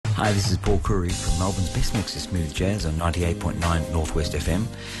Hi, this is Paul Curry from Melbourne's Best Mix of Smooth Jazz on 98.9 Northwest FM,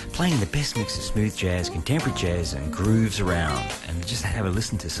 playing the best mix of smooth jazz, contemporary jazz and grooves around. And just have a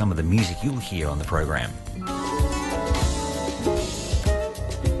listen to some of the music you'll hear on the program.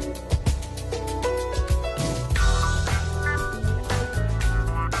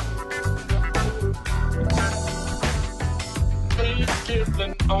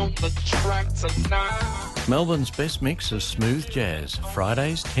 On the track tonight. Melbourne's best mix of smooth jazz,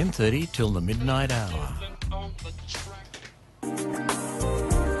 Fridays 10:30 till the midnight hour.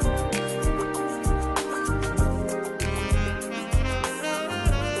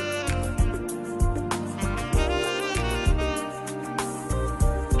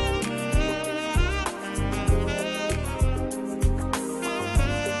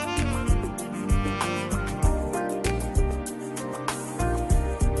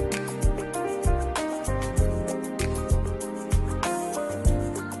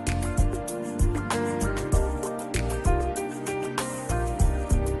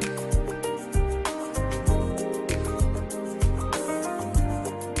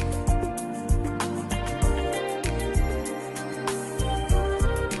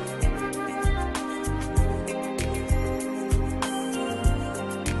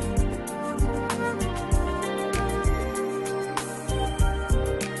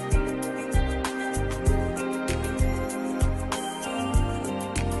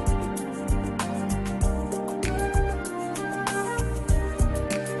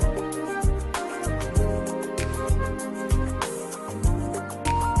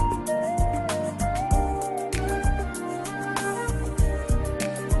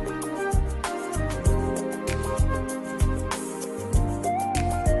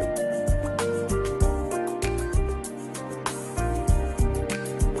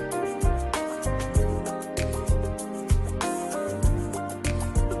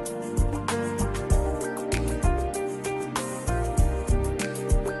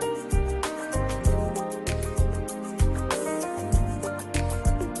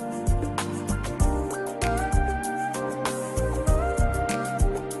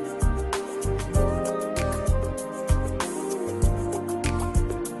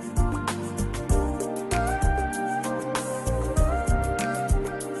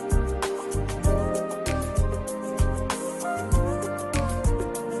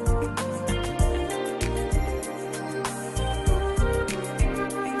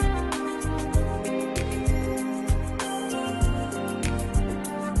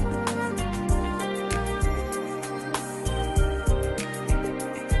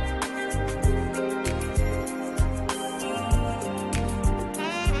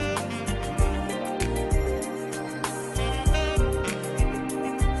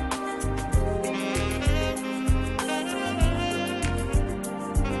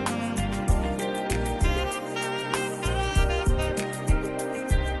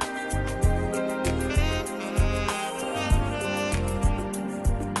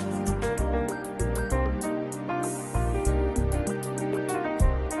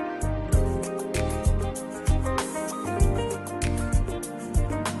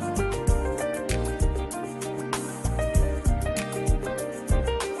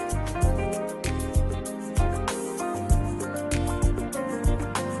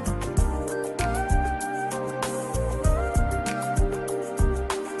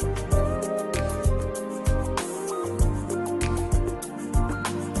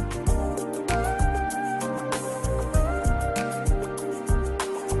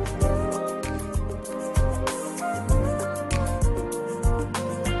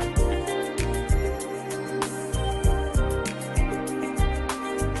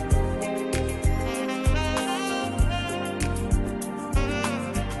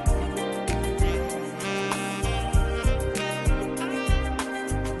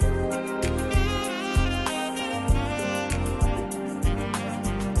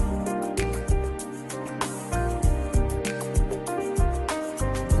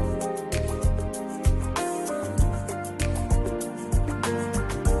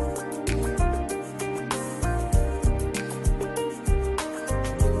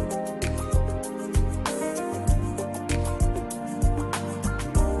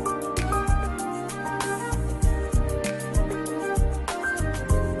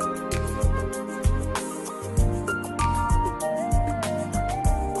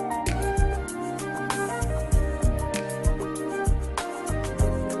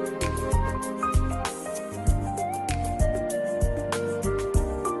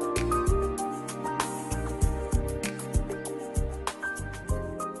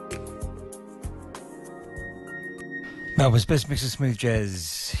 Melbourne's best mix of smooth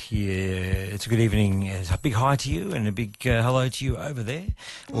jazz here. It's a good evening. It's a big hi to you and a big hello to you over there,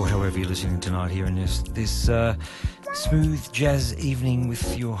 or however you're listening tonight here in this smooth jazz evening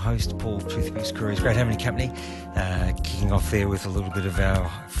with your host, Paul Toothpicks Crew. It's great having you company. Kicking off there with a little bit of our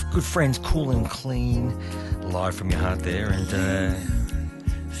good friends, Cool and Clean, live from your heart there. And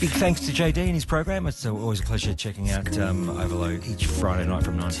big thanks to JD and his program. It's always a pleasure checking out Overload each Friday night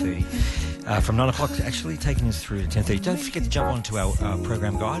from 9:30. From 9 o'clock, actually taking us through to 10:30. Don't forget to jump onto our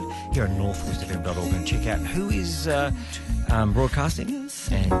program guide here at northwestfm.org and check out who is broadcasting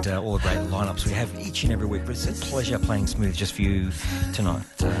and all the great lineups we have each and every week. But it's a pleasure playing smooth just for you tonight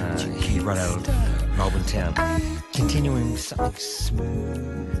here right out of Melbourne town. Continuing with something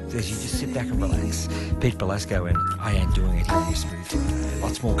smooth as you just sit back and relax. Pete Belasco and I Ain't Doing It Here Smooth Friday.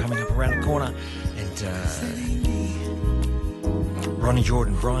 Lots more coming up around the corner. And Ronnie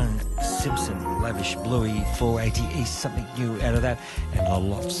Jordan, Brian Simpson, Lavish, Bluey, 480 East, something new out of that. And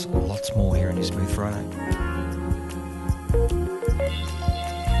lots more here in your Smooth Friday.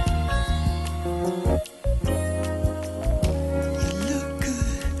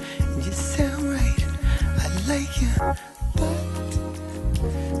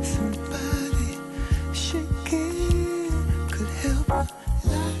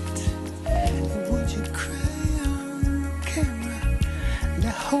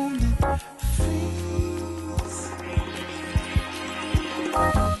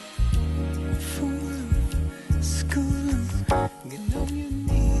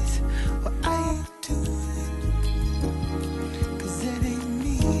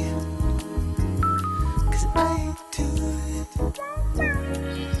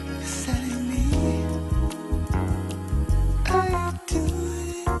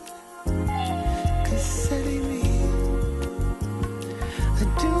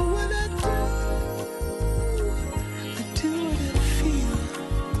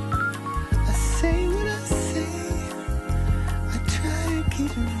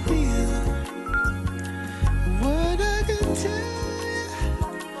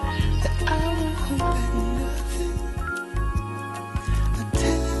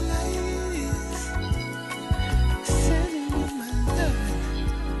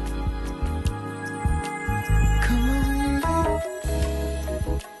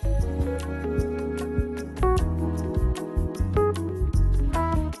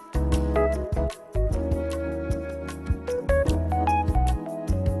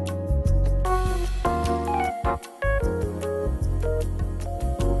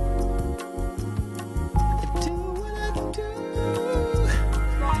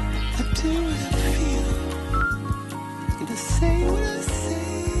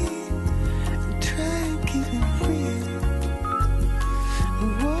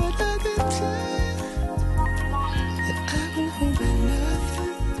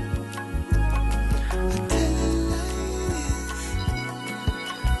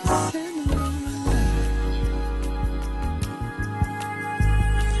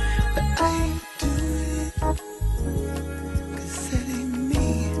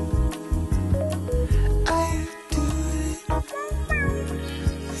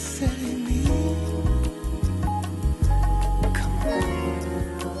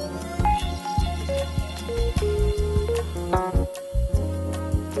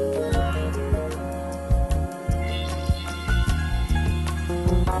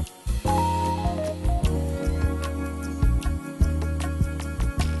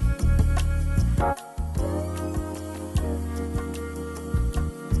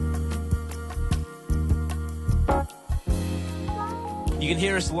 You can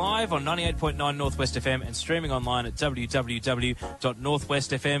hear us live on 98.9 Northwest FM and streaming online at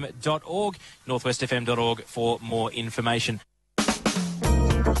www.northwestfm.org, northwestfm.org for more information.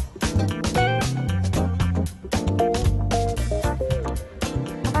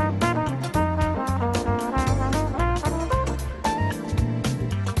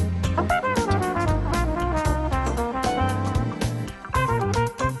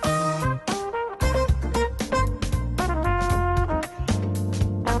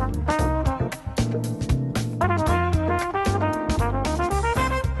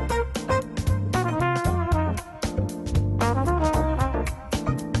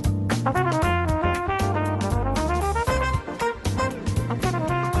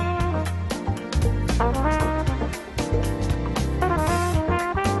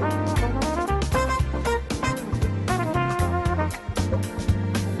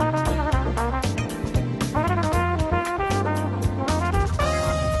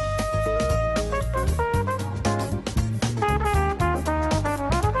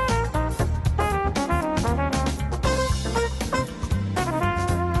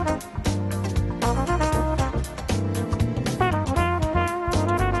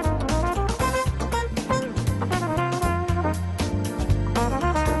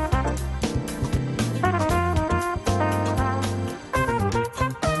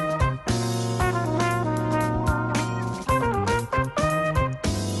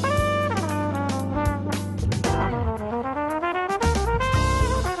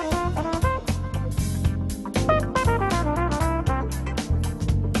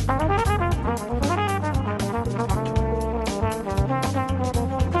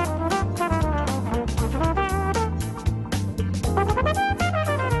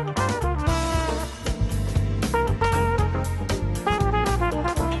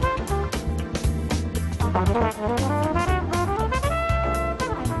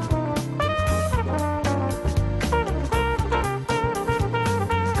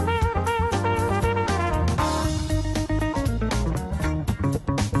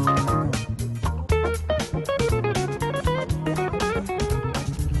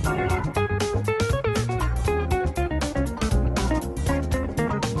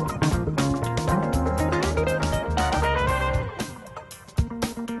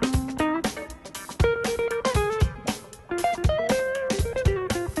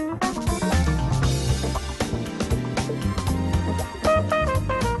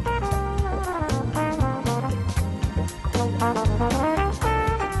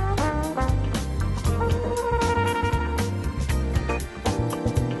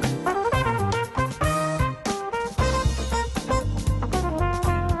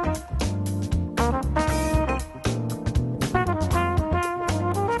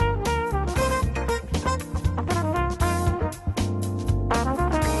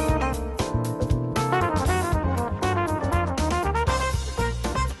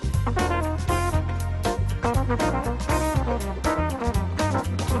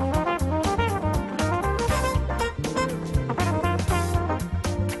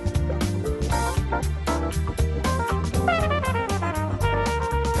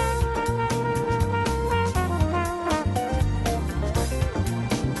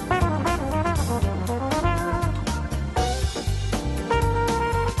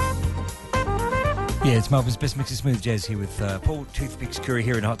 Yeah, it's Melbourne's Best Mix of Smooth Jazz here with Paul Toothpicks Curry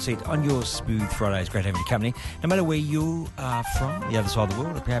here in Hot Seat on your Smooth Fridays. Great having you company. No matter where you are from, the other side of the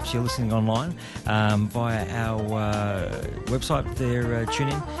world, or perhaps you're listening online via our website there,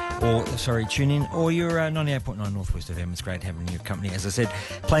 TuneIn, or you're 98.9 Northwest FM. It's great having your company. As I said,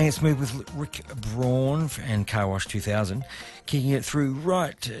 playing it smooth with Rick Braun and Car Wash 2000, kicking it through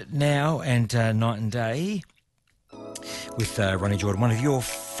right now and night and day with Ronnie Jordan, one of your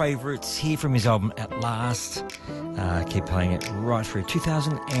favourites here from his album At Last. Keep playing it right through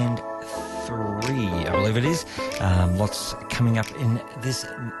 2003, I believe it is. Lots coming up in this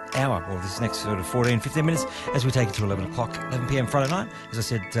hour, or this next sort of 14, 15 minutes, as we take it to 11 p.m. Friday night. As I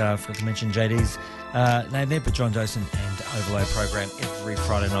said, forgot to mention JD's name there, but John Dosen and Overload program every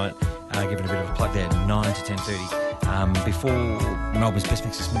Friday night, giving a bit of a plug there, 9 to 10:30. Before Melbourne's Best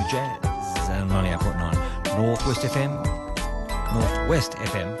Mix of Smooth Jazz, 98.9 Northwest FM,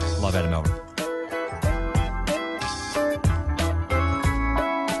 live out of Melbourne.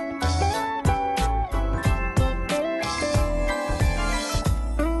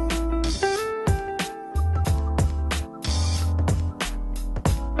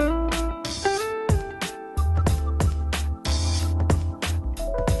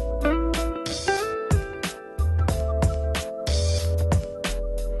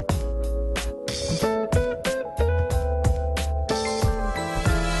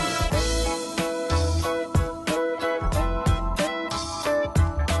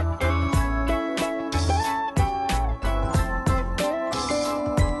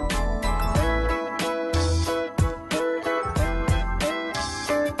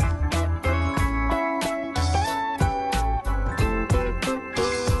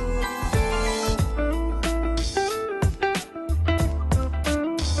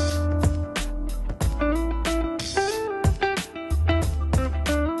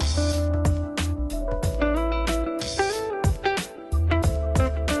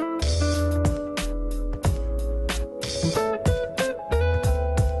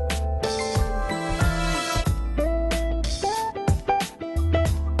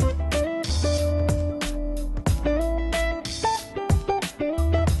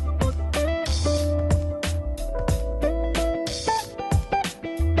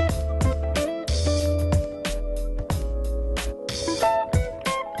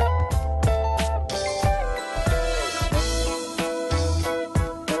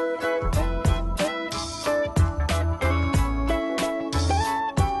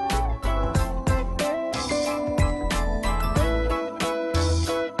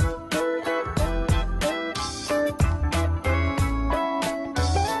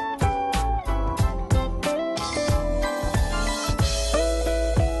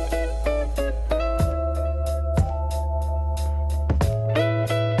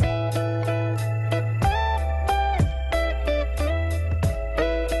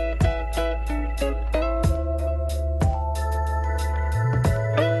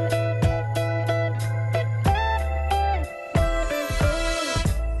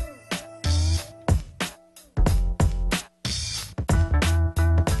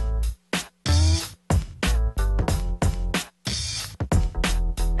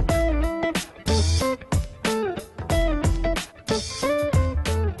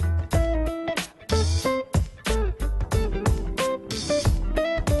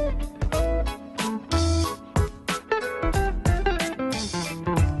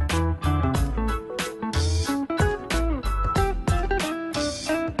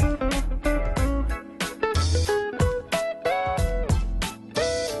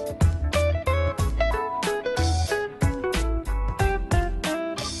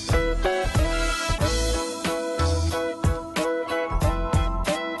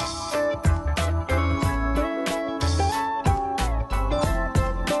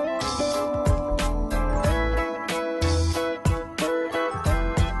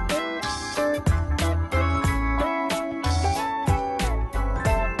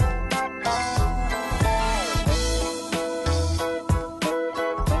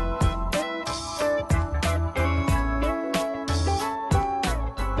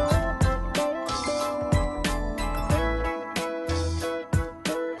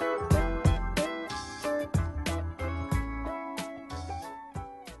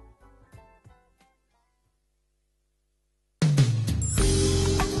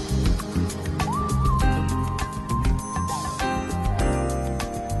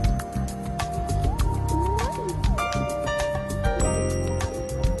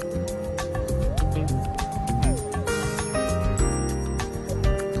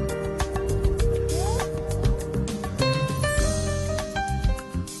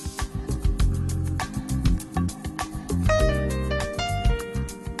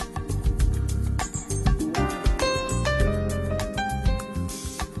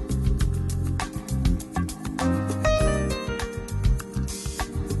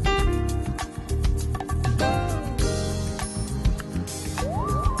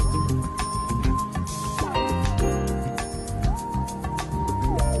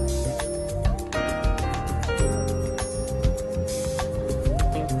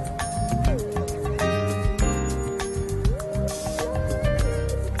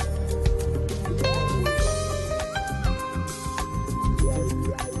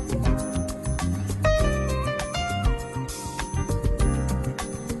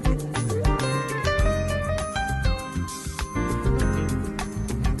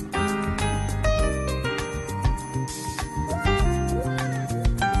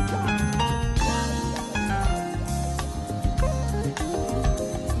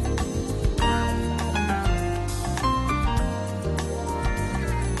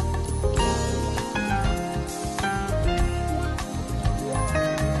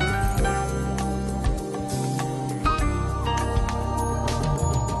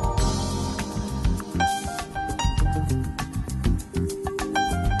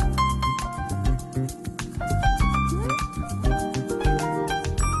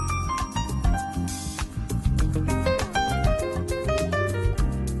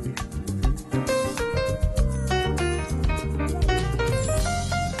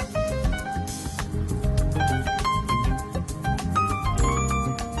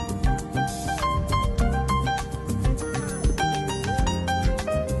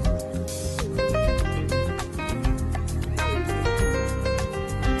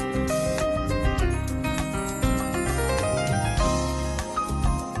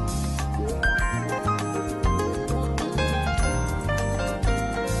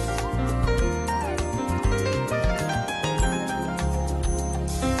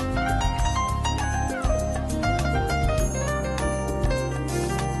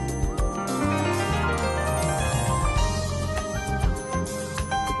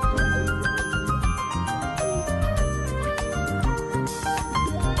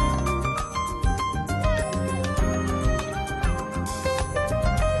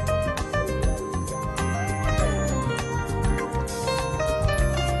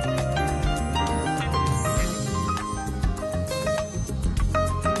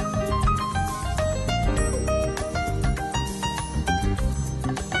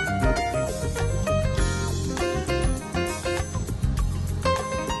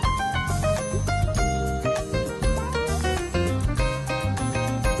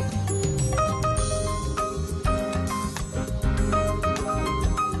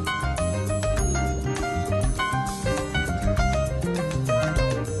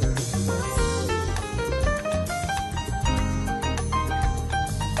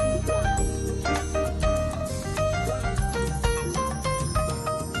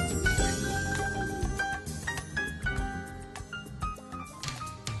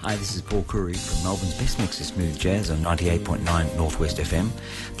 Hi, this is Paul Curry from Melbourne's best mix of smooth jazz on 98.9 Northwest FM,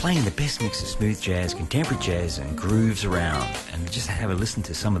 playing the best mix of smooth jazz, contemporary jazz and grooves around, and just have a listen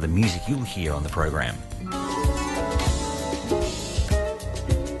to some of the music you'll hear on the program.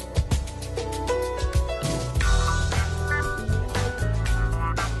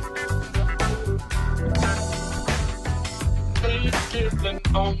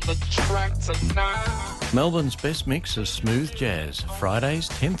 On the track tonight. Melbourne's best mix of smooth jazz, Fridays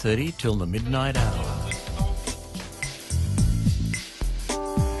 10:30 till the midnight hour.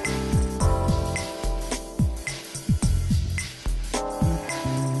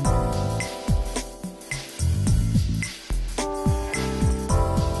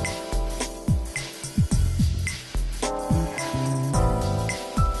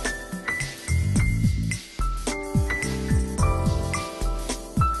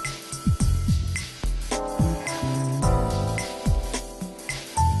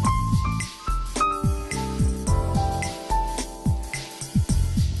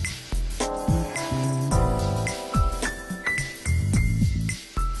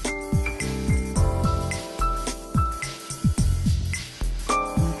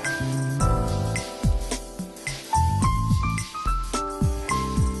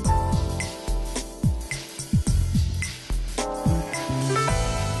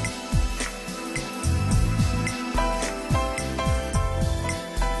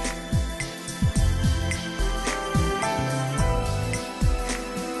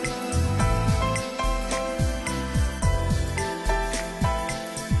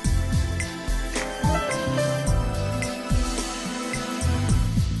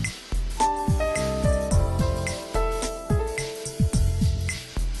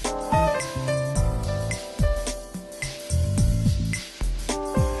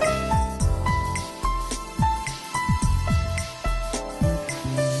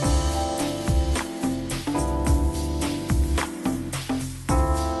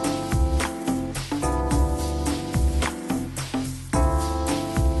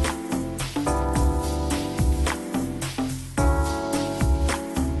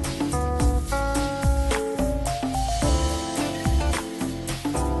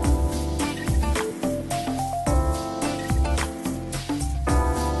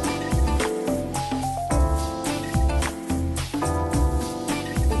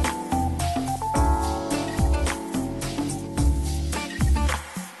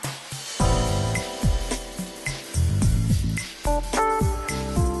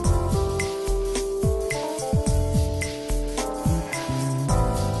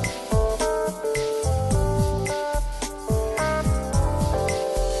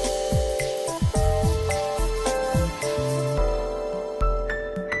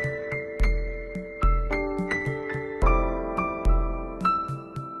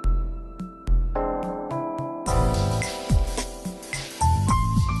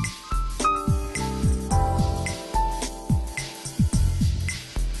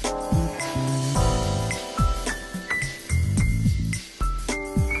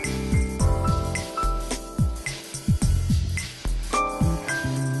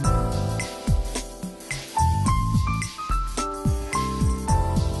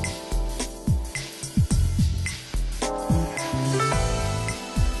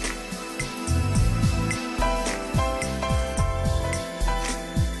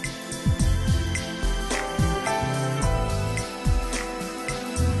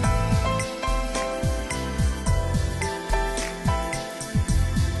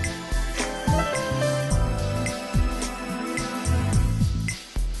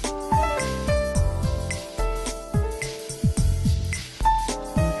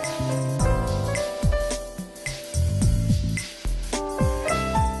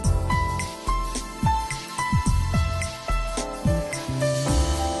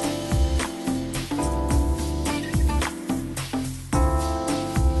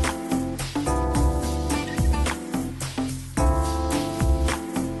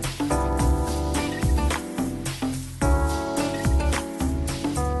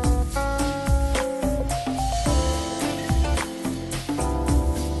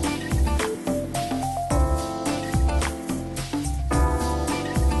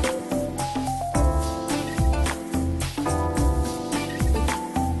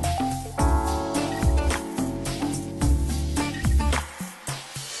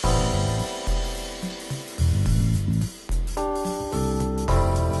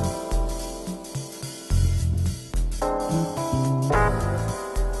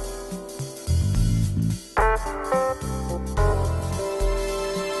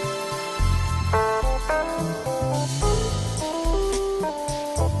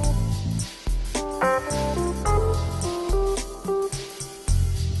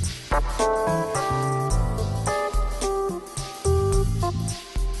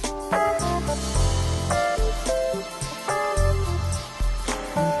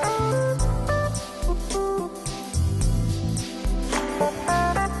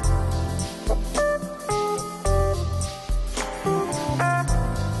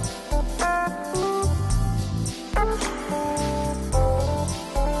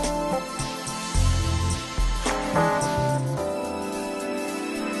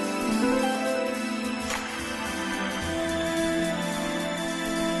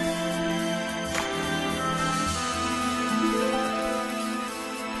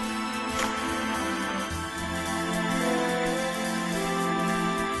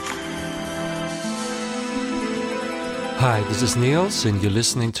 Hi, this is Niels, and you're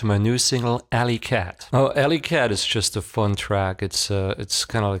listening to my new single, Alley Cat. Oh, Alley Cat is just a fun track. It's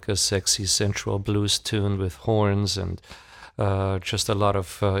kind of like a sexy, sensual blues tune with horns and just a lot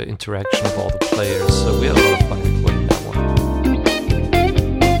of interaction of all the players. So we had a lot of fun recording that one.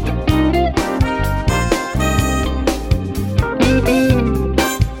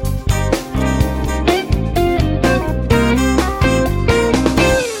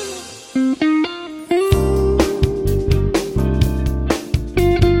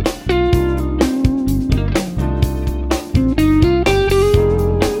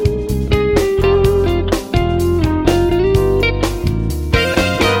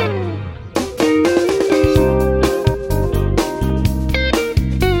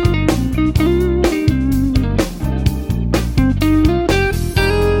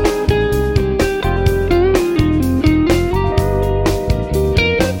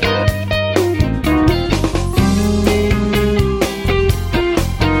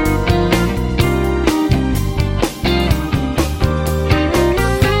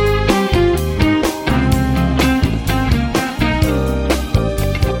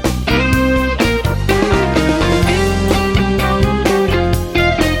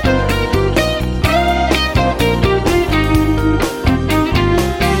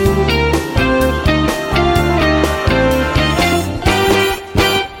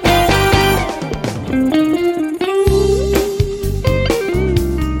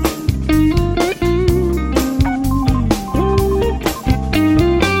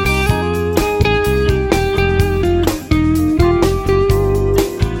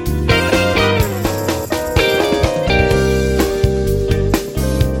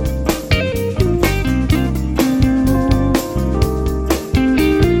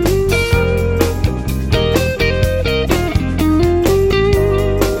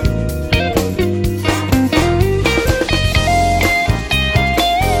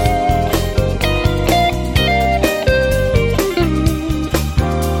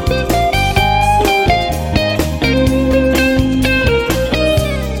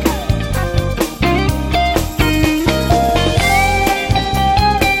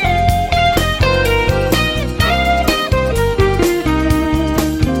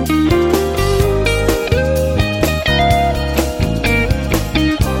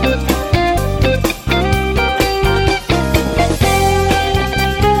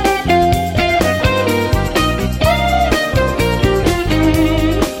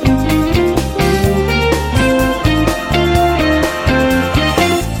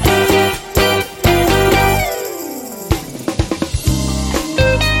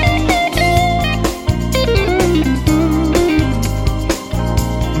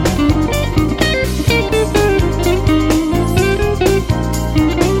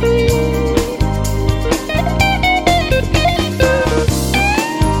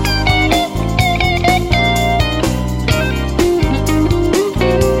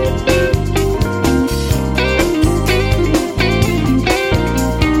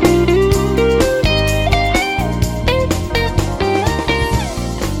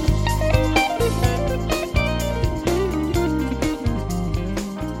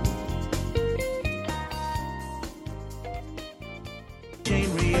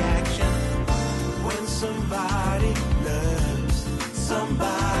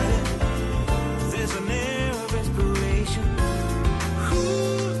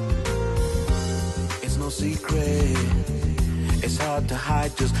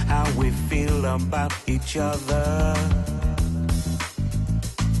 Each other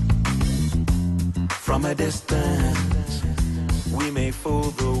from a distance. We may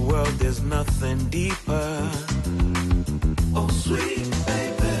fool the world, there's nothing deeper. Oh, sweet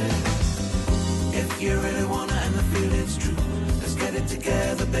baby, if you really wanna and the feeling's true, let's get it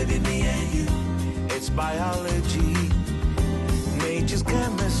together, baby, me and you. It's biology, nature's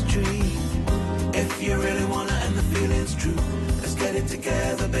chemistry. If you really wanna and the feeling's true, let's get it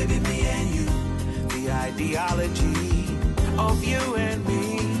together, baby, me and you. The ideology of you and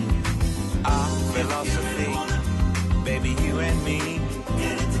me, our philosophy, baby, you and me.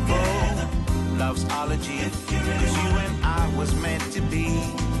 Oh, love's ology, cause you and I was meant to be.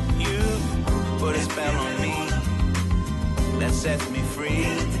 You put a spell on me that sets me free.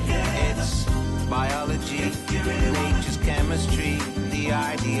 It's biology, nature's chemistry, the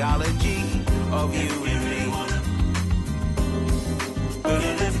ideology of you and me.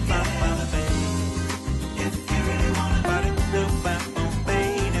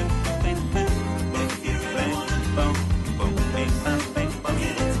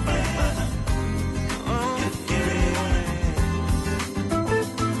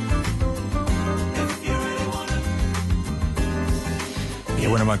 Yeah,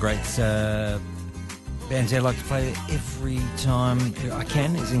 one of my great bands I like to play every time I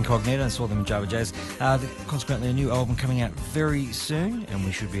can is Incognito. I saw them in Java Jazz. Consequently, a new album coming out very soon, and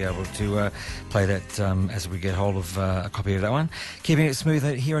we should be able to play that as we get hold of a copy of that one. Keeping it smooth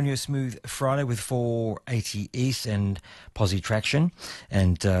here on your Smooth Friday with 480 East and Posse Traction.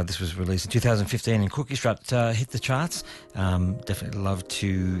 And this was released in 2015, and Cookie Strut hit the charts. Definitely love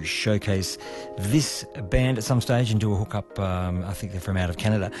to showcase this band at some stage and do a hookup. I think they're from out of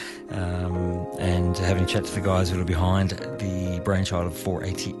Canada, and having a chat to the guys who are behind the brainchild of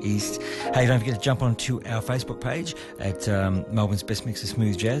 480 East. Hey, don't forget to jump onto our Facebook page at Melbourne's Best Mix of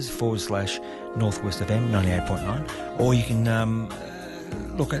Smooth Jazz /Northwest FM 98.9, or you can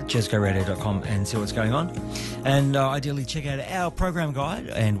look at jazzgoradio.com and see what's going on, and ideally check out our program guide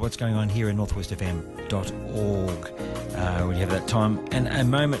and what's going on here at northwestfm.org when you have that time and a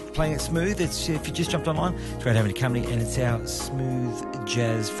moment playing it smooth. It's, if you just jumped online, it's great having you company, and it's our Smooth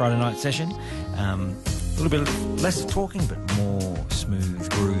Jazz Friday night session. A little bit less talking but more smooth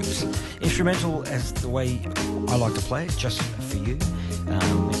grooves, instrumental as the way I like to play it, just for you.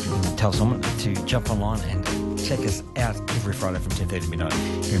 If you can tell someone to jump online and check us out every Friday from 10:30 to midnight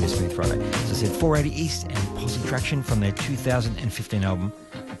here in the Smooth Friday. As I said, 480 East and Posse Traction from their 2015 album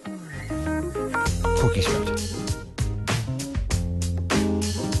Cookie Strut.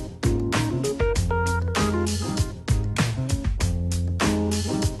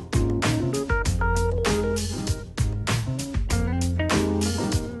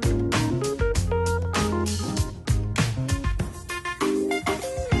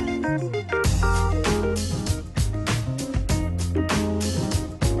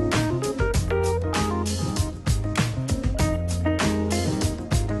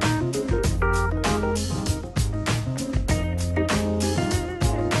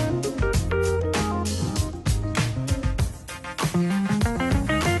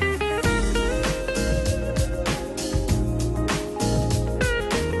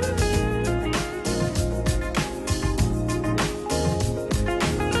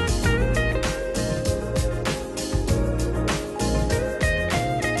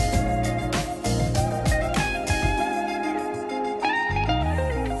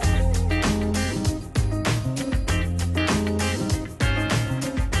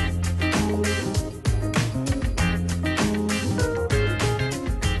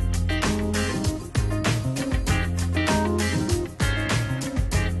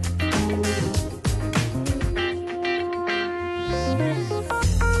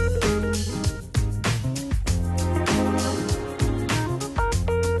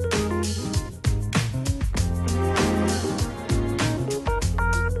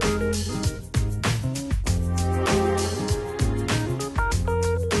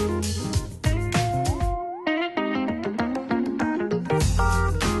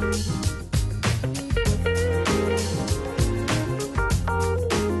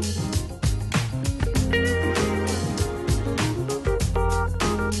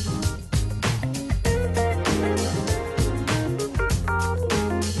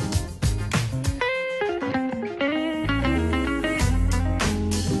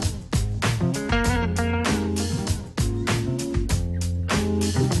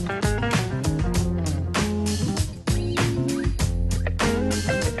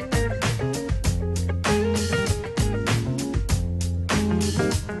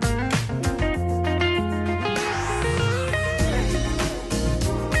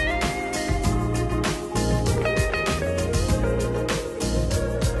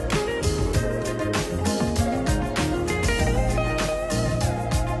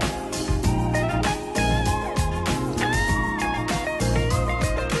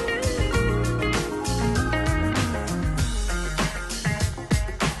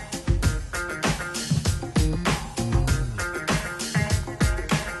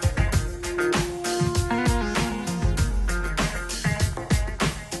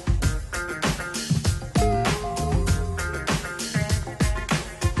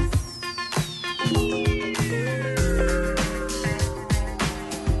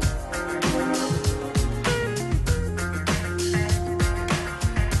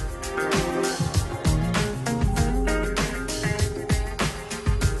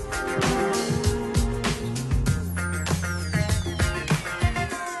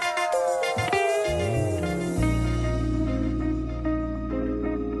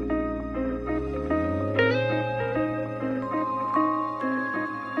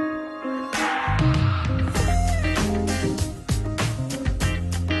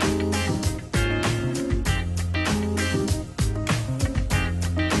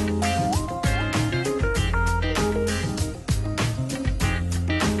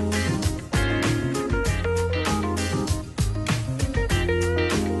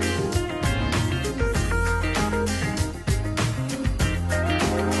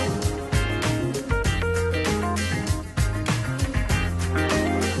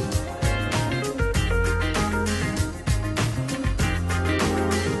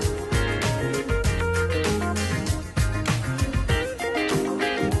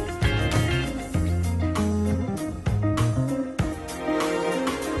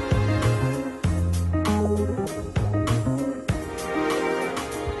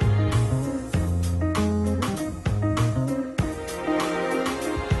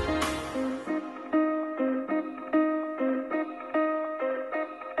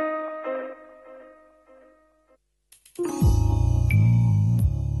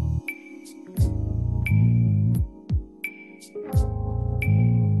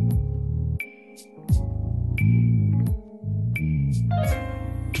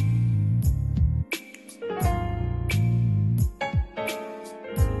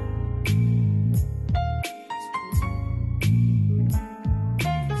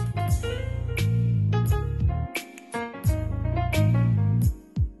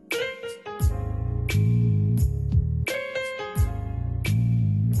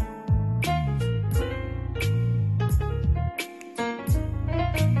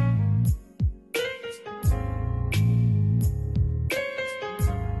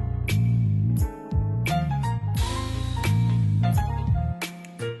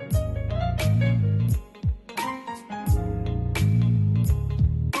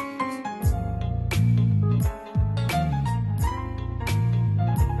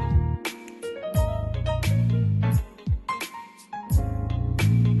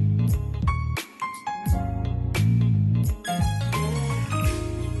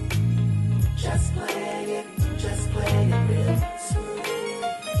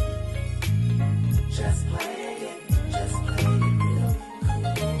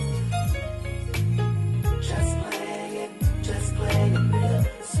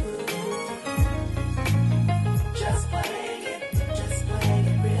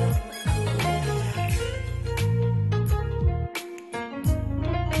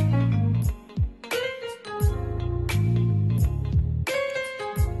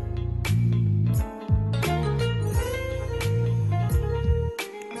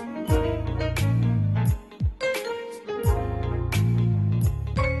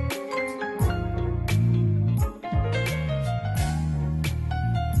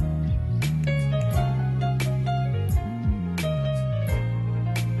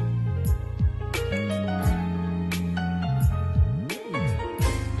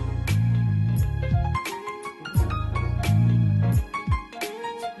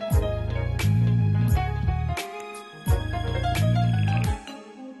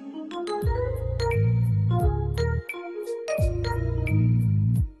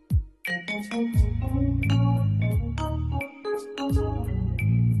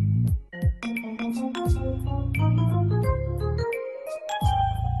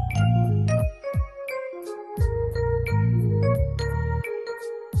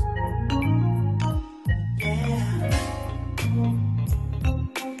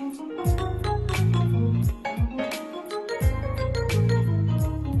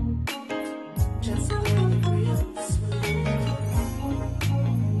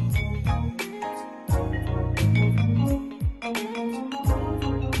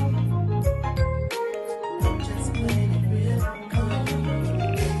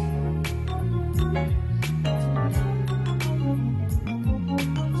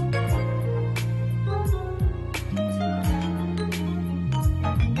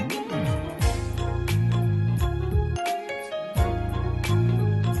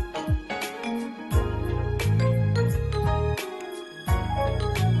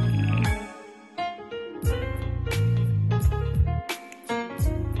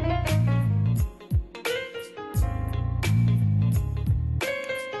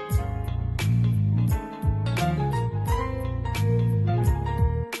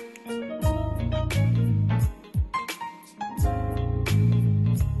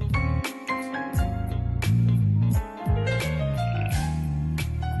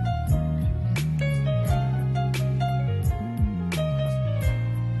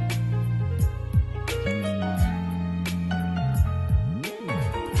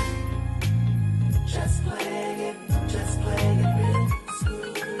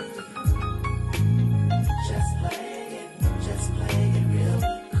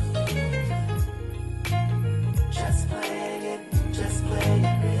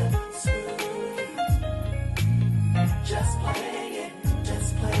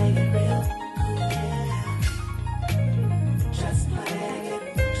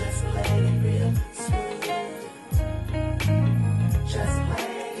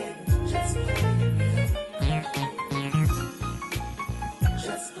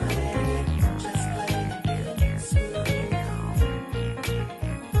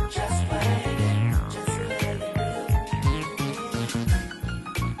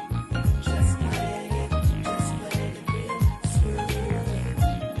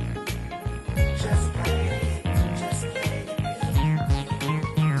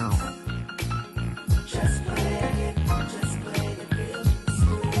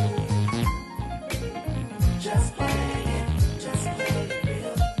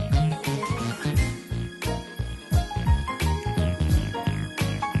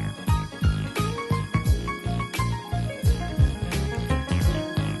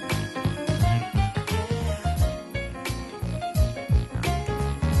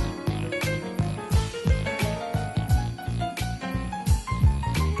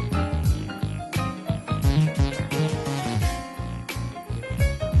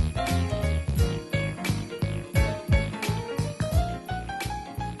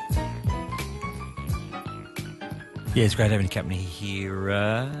 Yeah, it's great having company here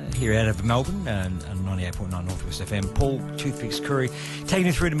out of Melbourne and 98.9 Northwest FM. Paul Toothpicks Curry taking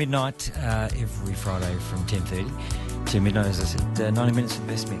you through to midnight every Friday from 10:30 to midnight. As I said, 90 minutes of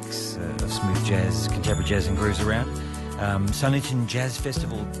the best mix of smooth jazz, contemporary jazz and grooves around. Stonington Jazz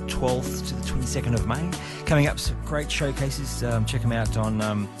Festival, 12th to the 22nd of May. Coming up, some great showcases. Check them out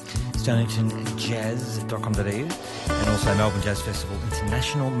on stoningtonjazz.com.au, and also Melbourne Jazz Festival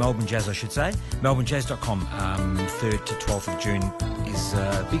International, Melbourne Jazz I should say, melbournejazz.com. 3rd to 12th of June is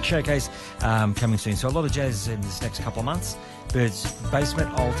a big showcase coming soon. So a lot of jazz in this next couple of months. Bird's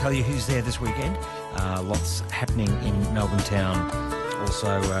Basement, I'll tell you who's there this weekend. Lots happening in Melbourne town.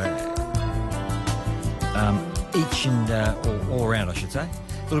 Also each and all around, I should say.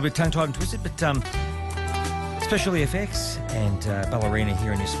 A little bit tongue-tied and twisted, but Special EFX and Ballerina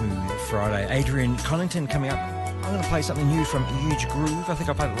here on your Smooth Friday. Adrian Connington coming up. I'm going to play something new from Huge Groove. I think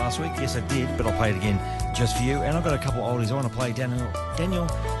I played it last week. Yes, I did, but I'll play it again just for you. And I've got a couple of oldies. I want to play Daniel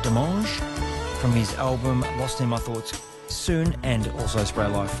Demange from his album Lost in My Thoughts soon, and also Spray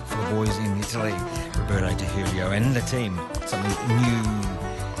Life for the boys in Italy, Roberto De Julio and the team. Something new.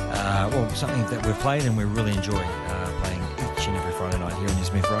 Something that we've played and we really enjoy playing each and every Friday night here on Your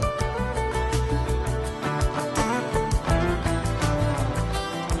Smooth Friday.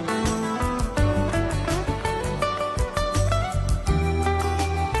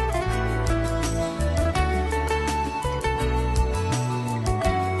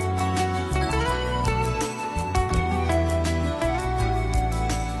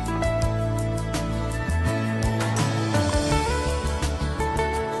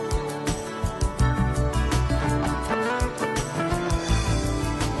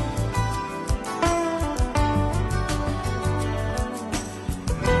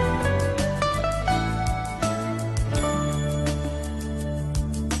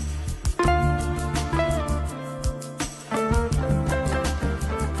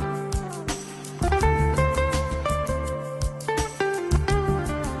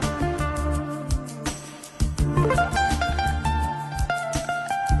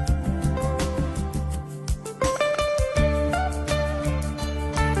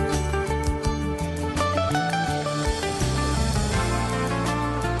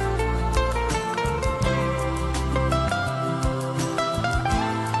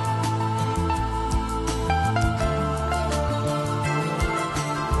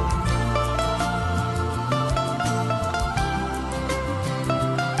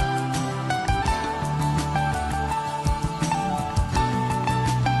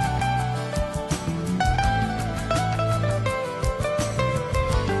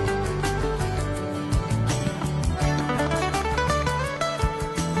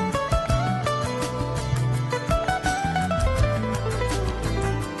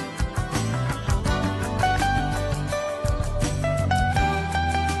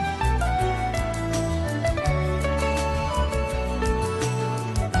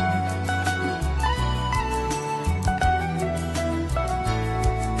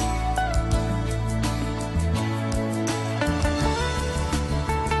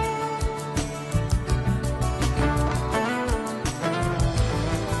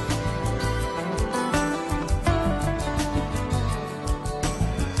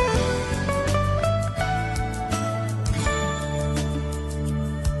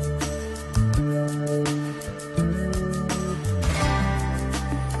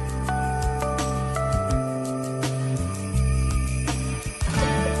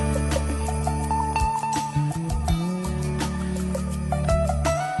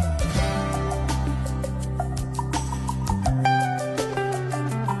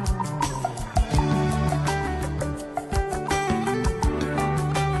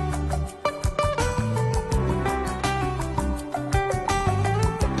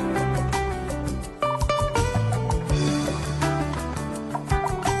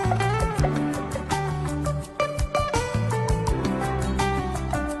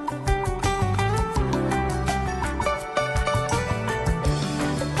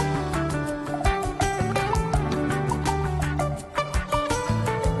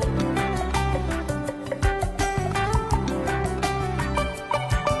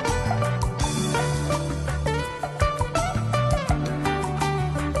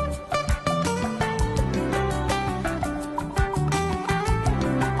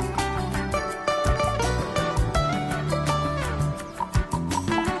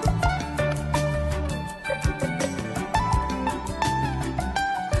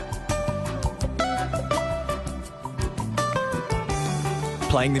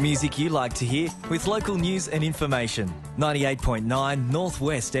 Playing the music you like to hear with local news and information. 98.9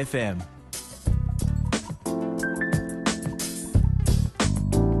 Northwest FM.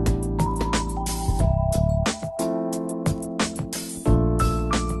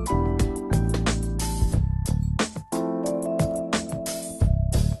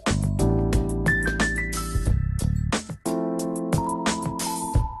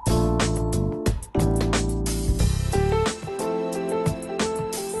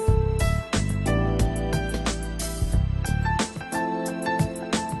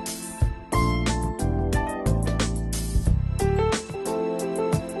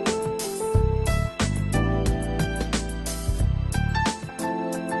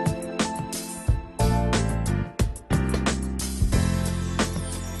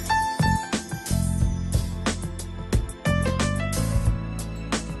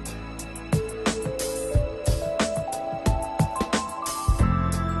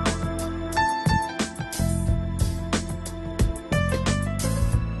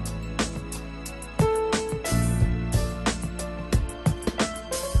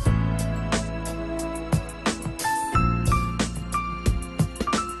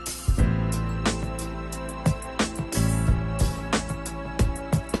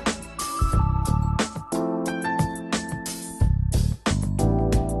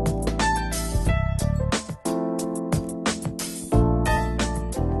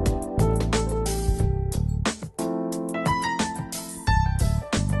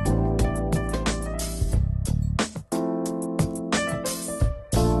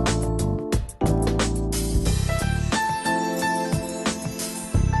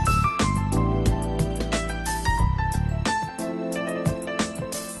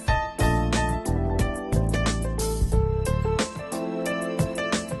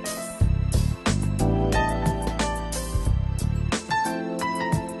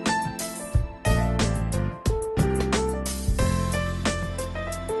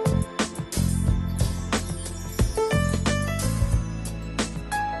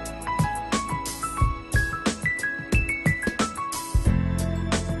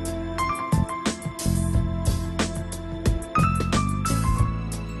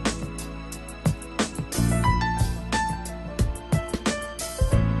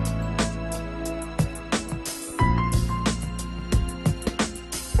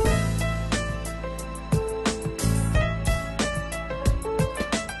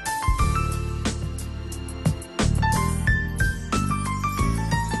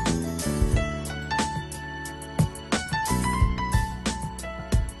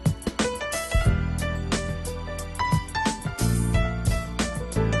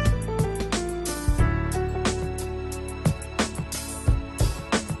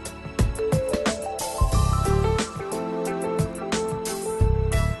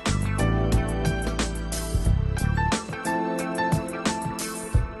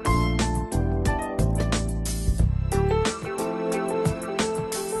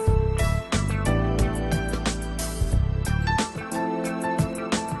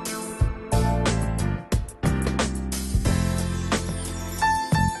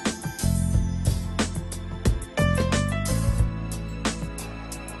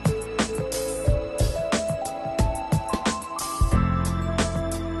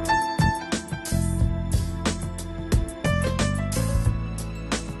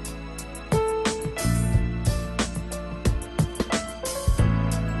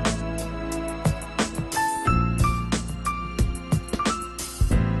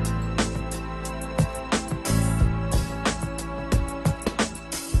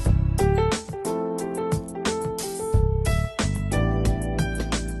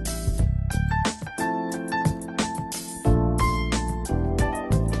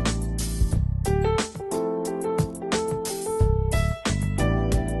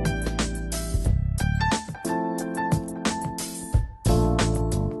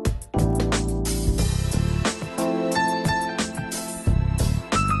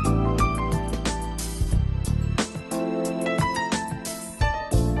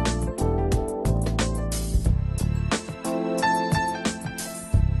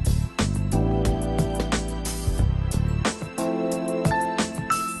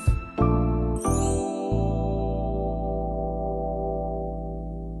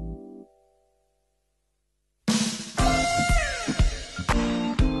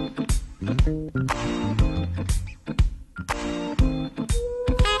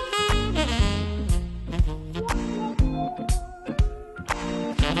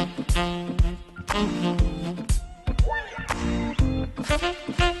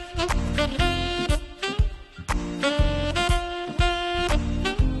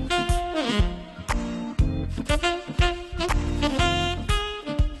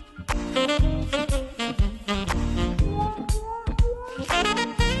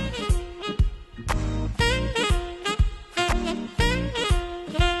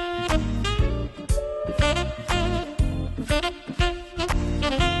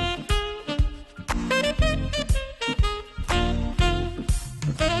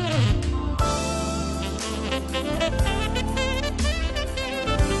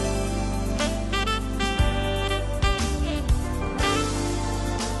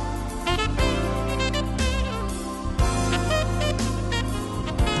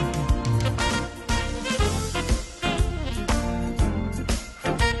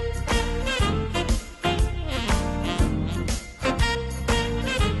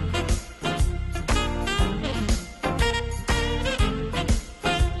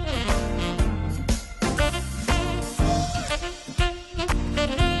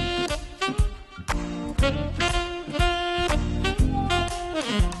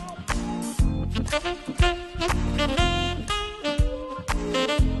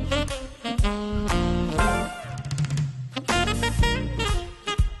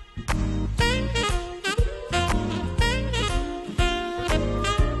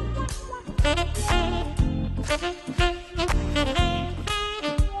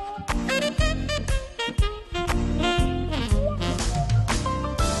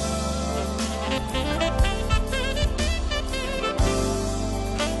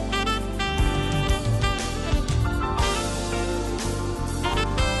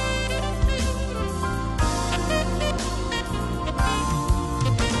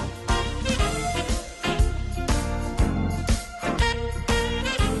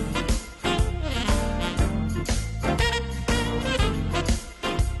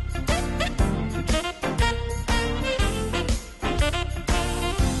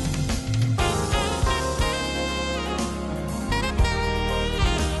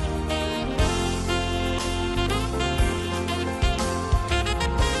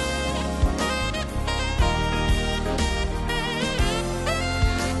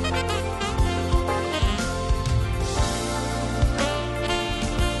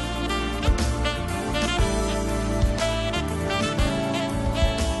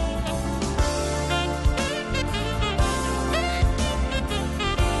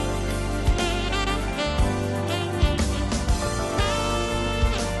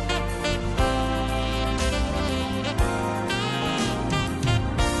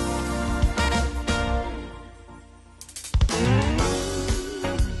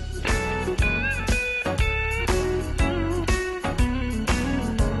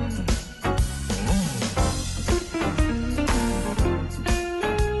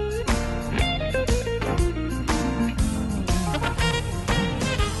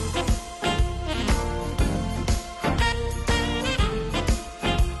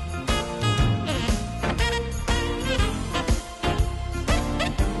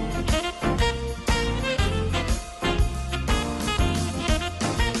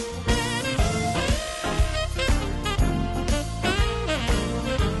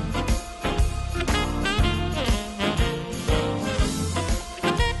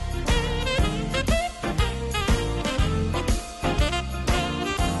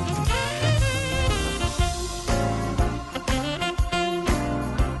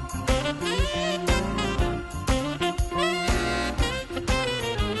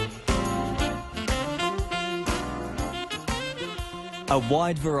 A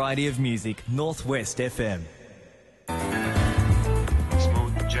wide variety of music, Northwest FM.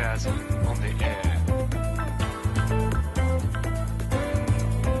 Smooth jazz on the air.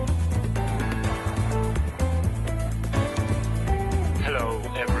 Hello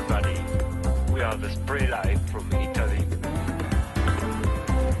everybody, we are the Spray Life from Italy.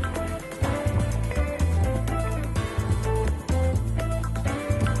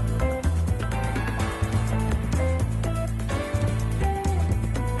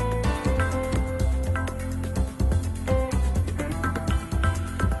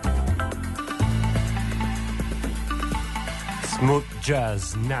 Smooth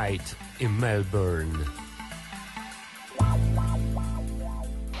Jazz Night in Melbourne.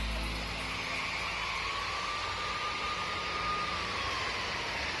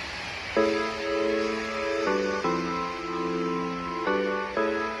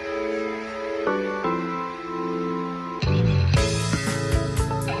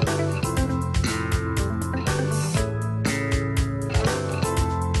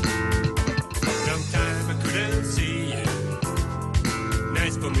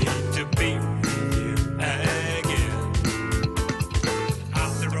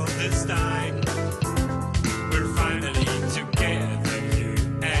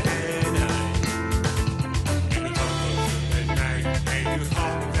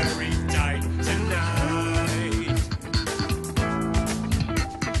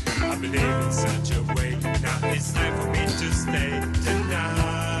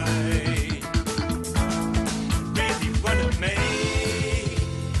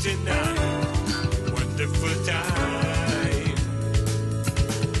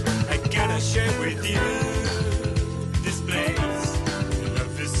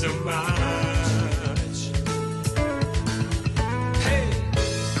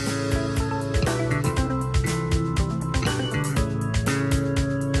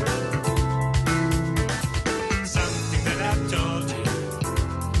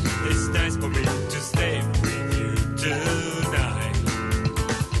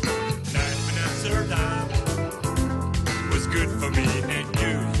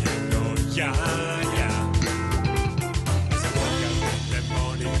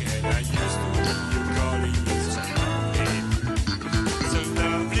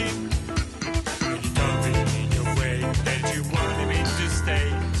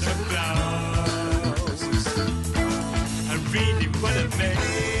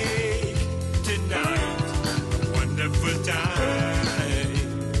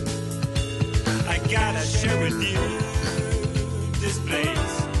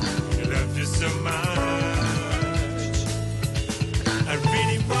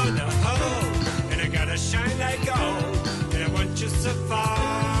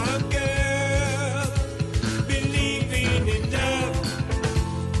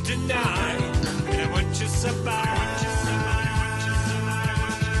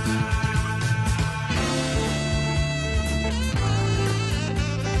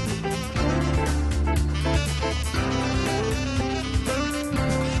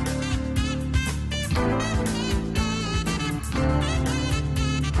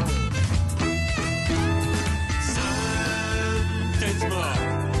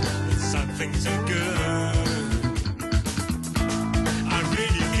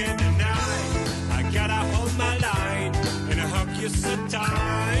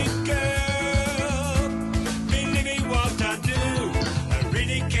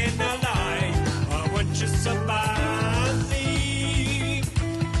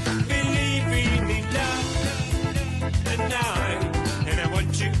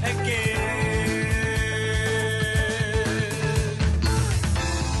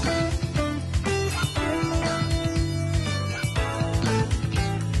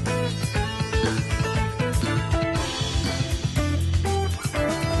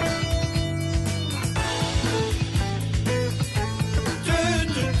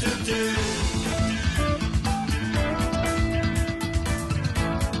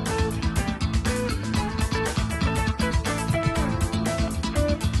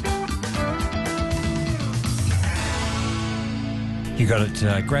 You got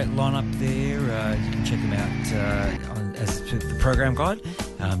a great lineup there. You can check them out as the program guide.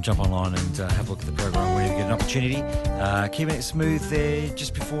 jump online and have a look at the program where you get an opportunity. Keeping it smooth there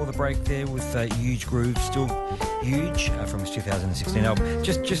just before the break there with Huge Groove, still huge, from his 2016 album.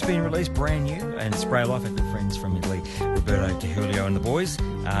 Just been released, brand new, and Spray Life, our good friends from Italy, Roberto De Julio and the boys,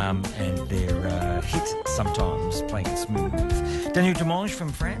 and their hit Sometimes, playing it smooth. Daniel Demange from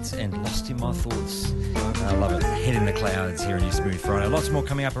France and Lost in My Thoughts. I love it. Head in the Clouds here on your Smooth Friday. Lots more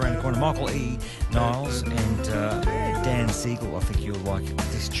coming up around the corner. Michael E. Niles and Dan Siegel. I think you'll like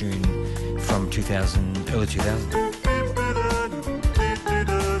this tune from early 2000.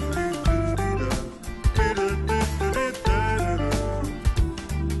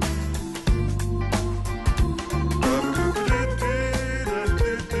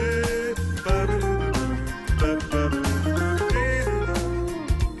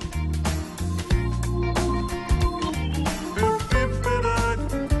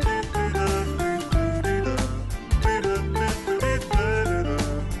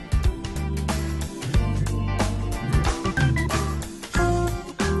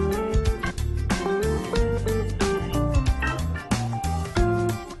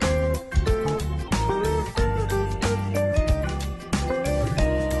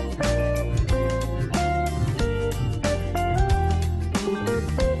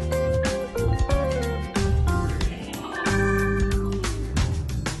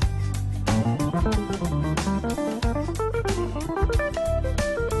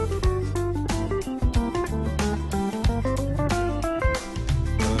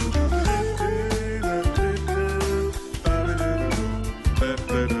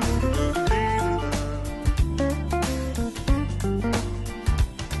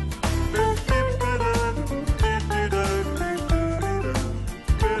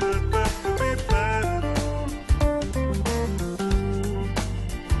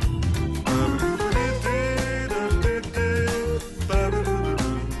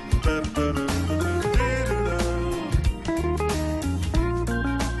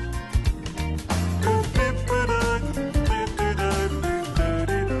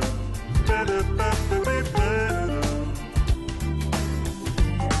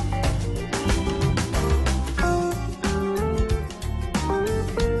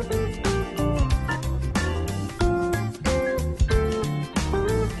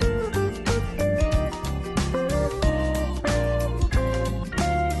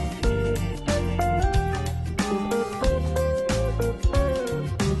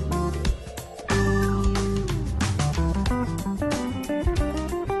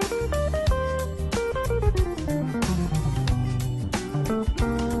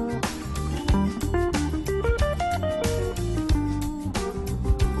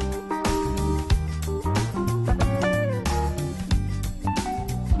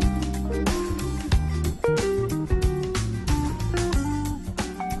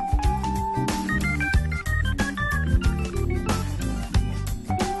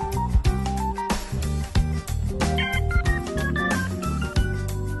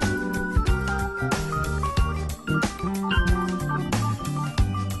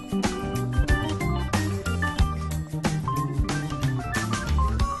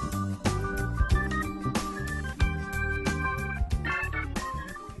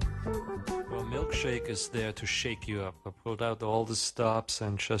 Is there to shake you up. I pulled out all the stops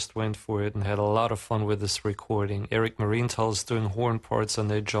and just went for it and had a lot of fun with this recording. Eric Marienthal is doing horn parts on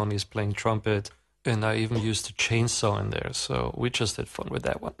there, Johnny's playing trumpet, and I even used a chainsaw in there, so we just had fun with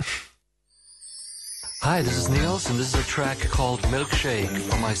that one. Hi, this is Niels, and this is a track called Milkshake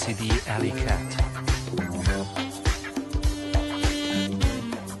from my CD Alley Cat.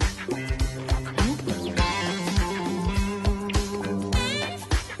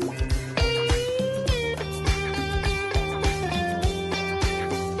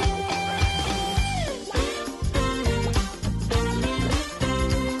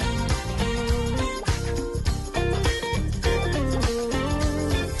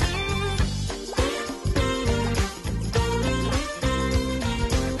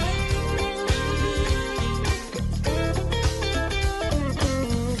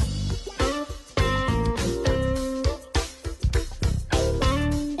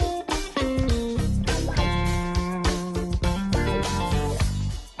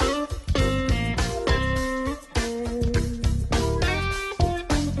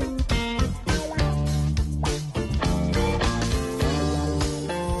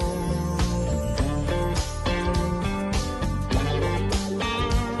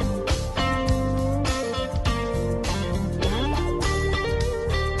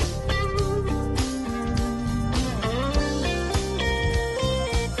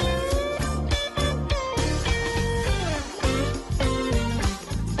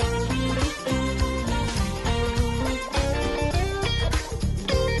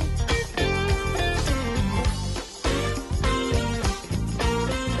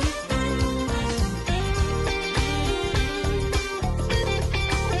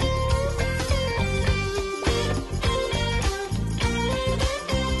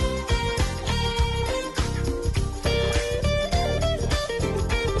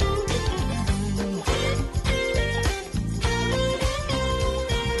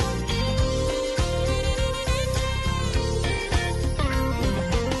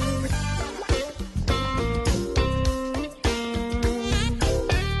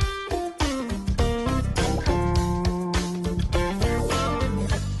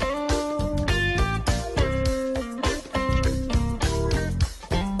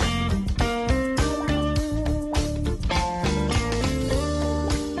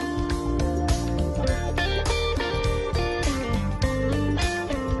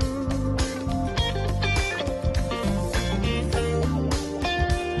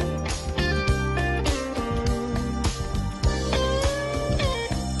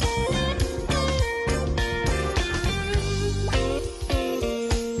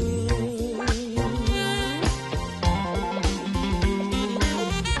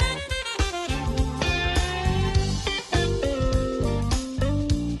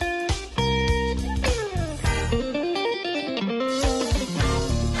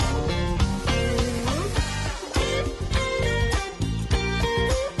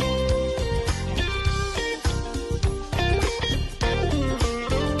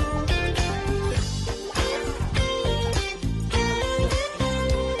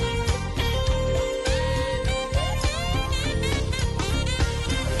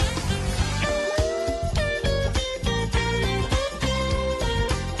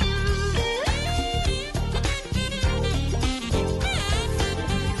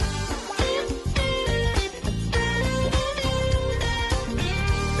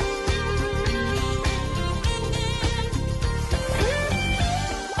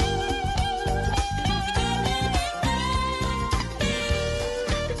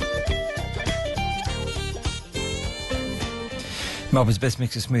 Melbourne's best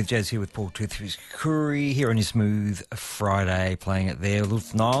mix of smooth jazz here with Paul Toothfish Curry here on your Smooth Friday, playing it there. Little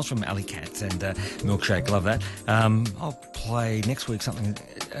Niles from Alley Cats and Milkshake, love that. I'll play next week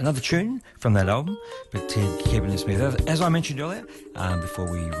another tune from that album, but keeping it smooth. As I mentioned earlier,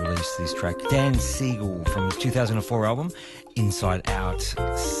 before we release this track, Dan Siegel from his 2004 album, Inside Out,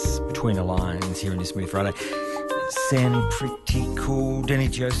 Between the Lines here on your Smooth Friday. Sounding pretty cool. Denny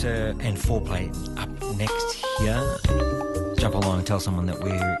Josa and Foreplay up next here. Jump online and tell someone that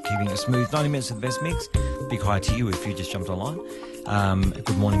we're keeping it smooth. 90 minutes of the best mix. Big hi to you if you just jumped online.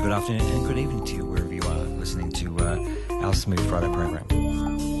 Good morning, good afternoon, and good evening to you wherever you are listening to our Smooth Friday program.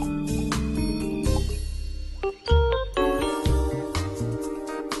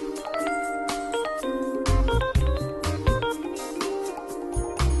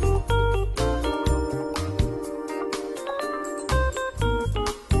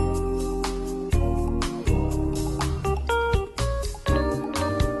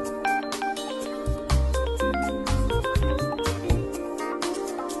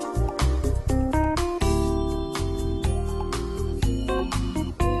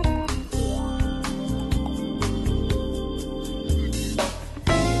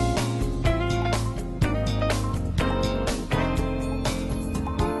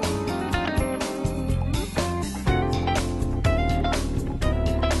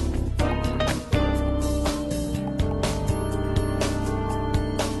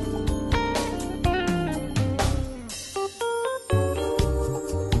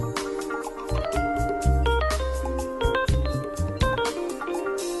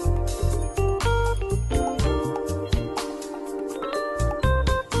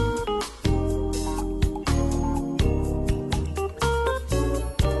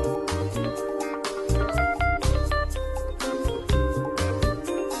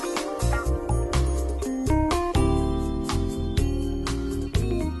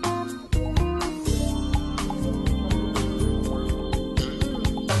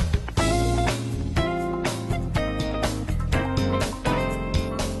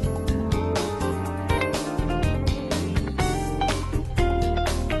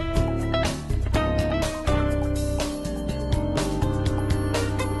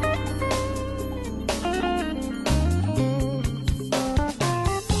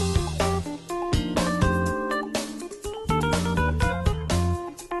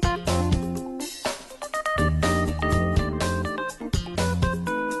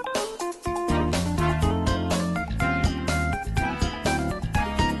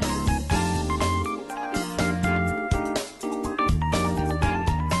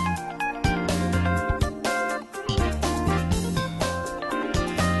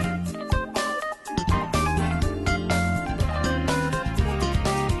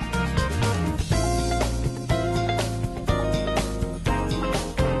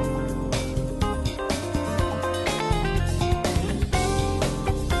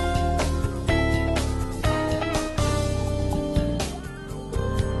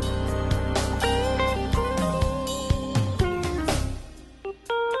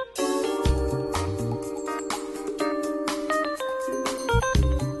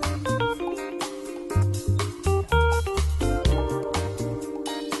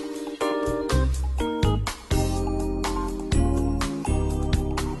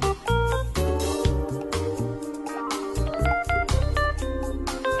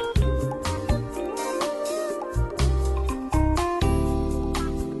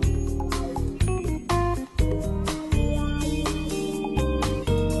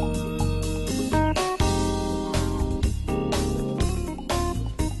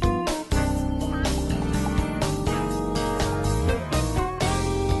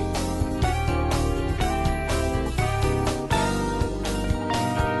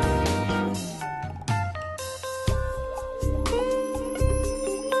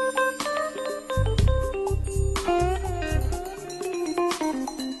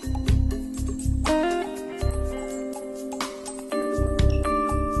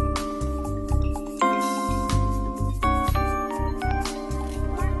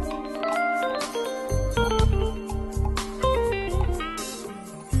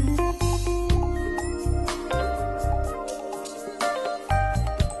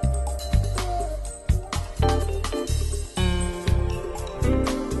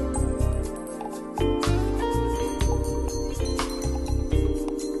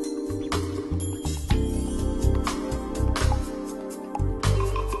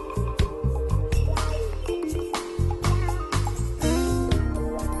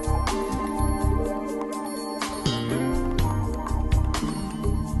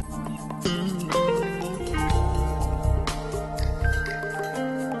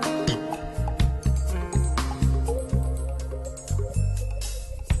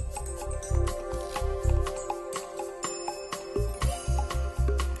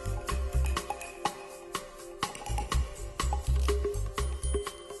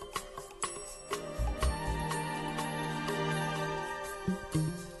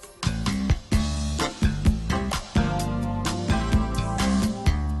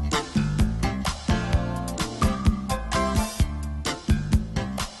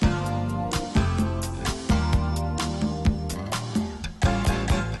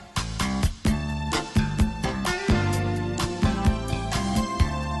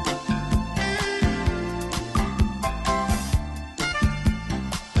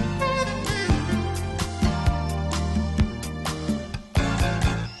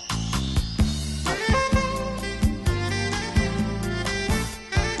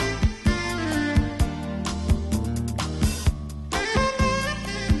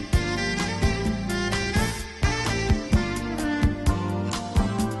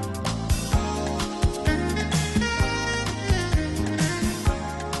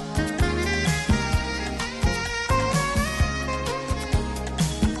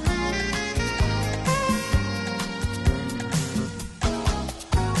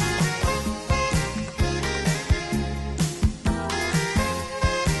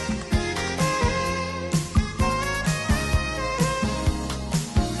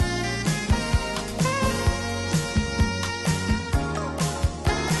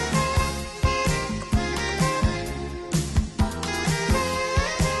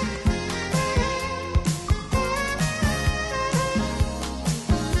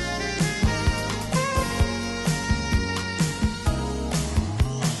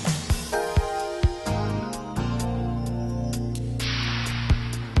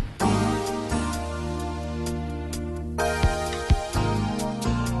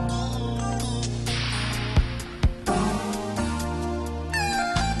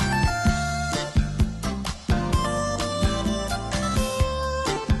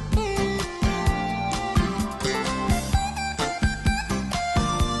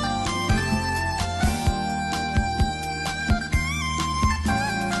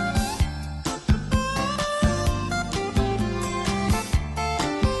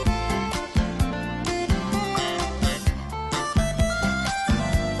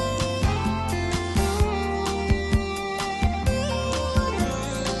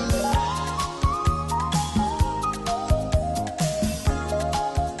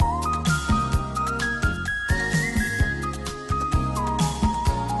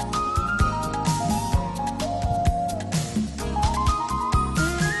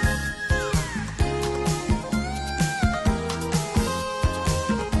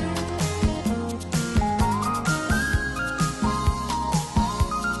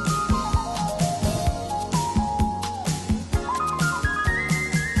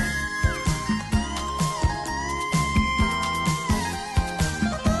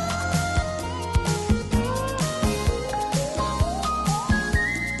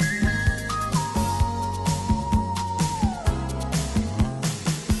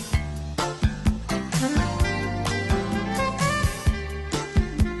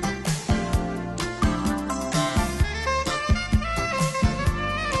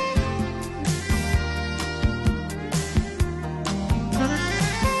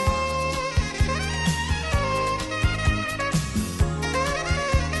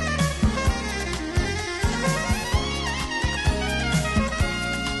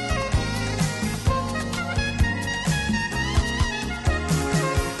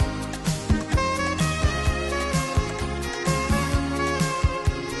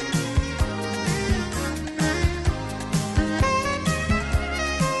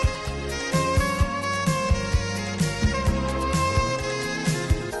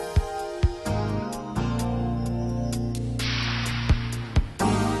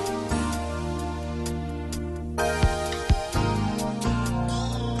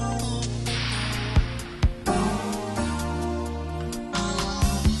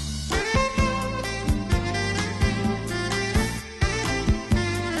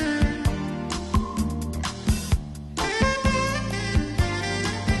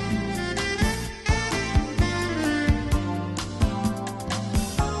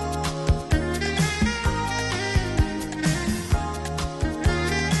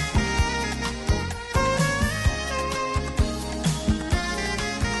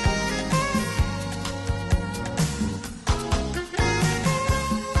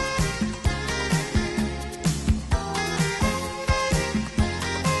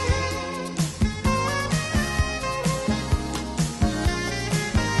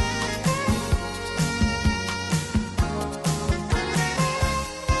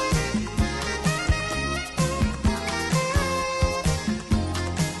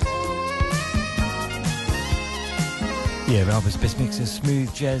 Yeah, Melbourne's best mix of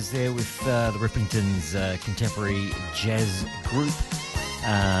smooth jazz there with the Rippingtons contemporary jazz group.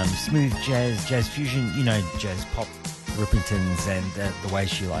 Smooth jazz, jazz fusion, you know, jazz pop, Rippingtons, and the way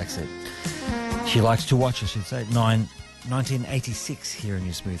she likes it. She likes to watch, I should say. 1986 here in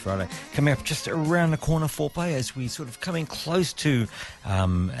your Smooth Friday. Coming up just around the corner for play as we sort of coming close to our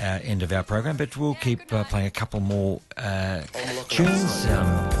end of our program, but we'll keep playing a couple more tunes.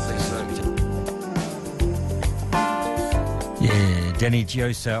 Yeah, Danny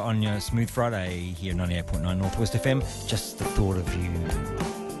Giosa on your Smooth Friday here, 98.9 Northwest FM. Just the thought of you.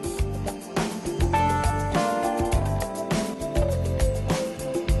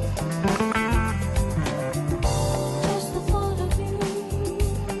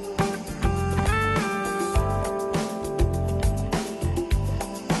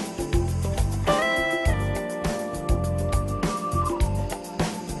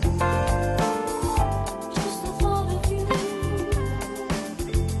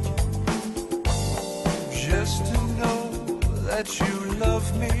 Just to know that you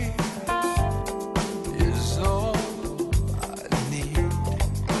love me is all I need.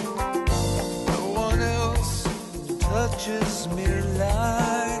 No one else touches me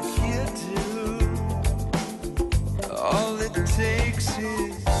like you do. All it takes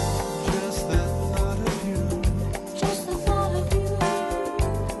is just the thought of you. Just the thought of you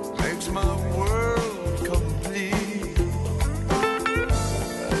makes my world complete.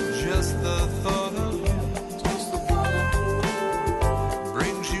 Just the thought of you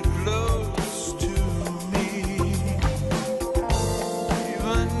brings you close to me.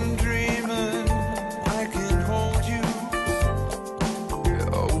 Even dreaming I can hold you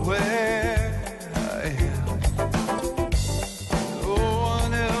where I am. No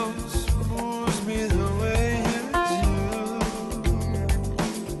one else moves me the way you do.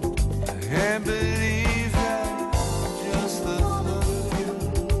 I can't believe that just the thought of you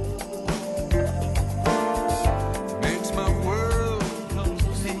makes my world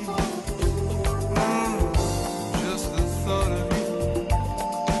complete. Just the thought of you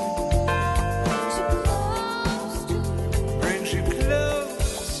brings you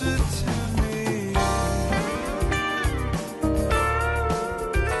closer to me.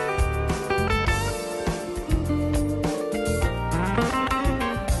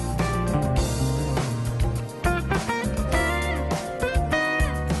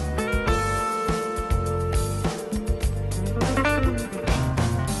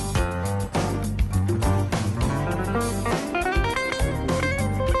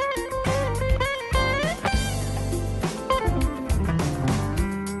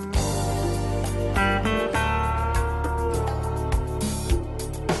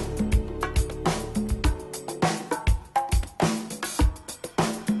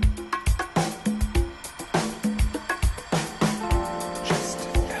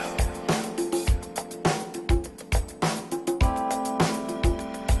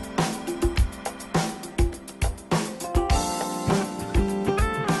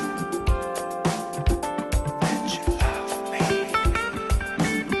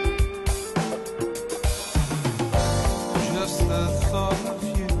 Just the thought of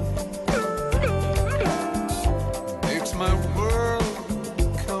you makes my world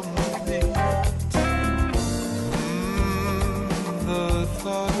complete. The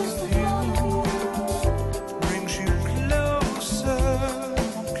thought of you brings you closer,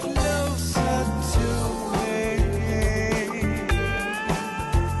 closer to me.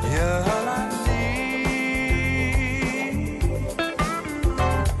 You're all I need.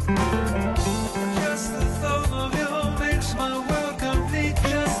 Just the thought of you makes my world complete.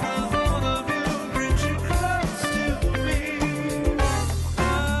 Just the thought of you brings you close to me.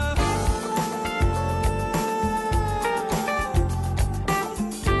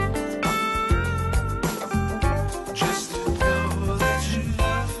 Just to know that you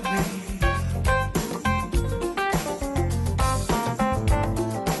love me.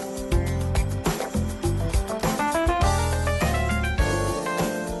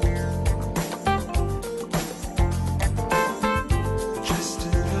 Just to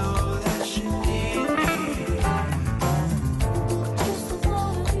know that you need me. Just the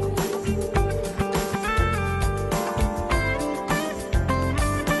thought of you.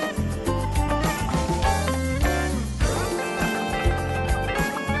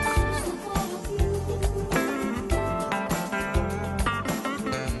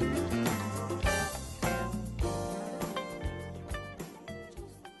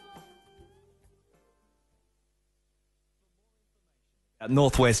 At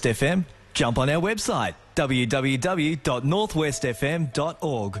Northwest FM, jump on our website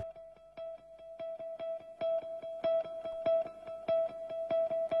www.northwestfm.org.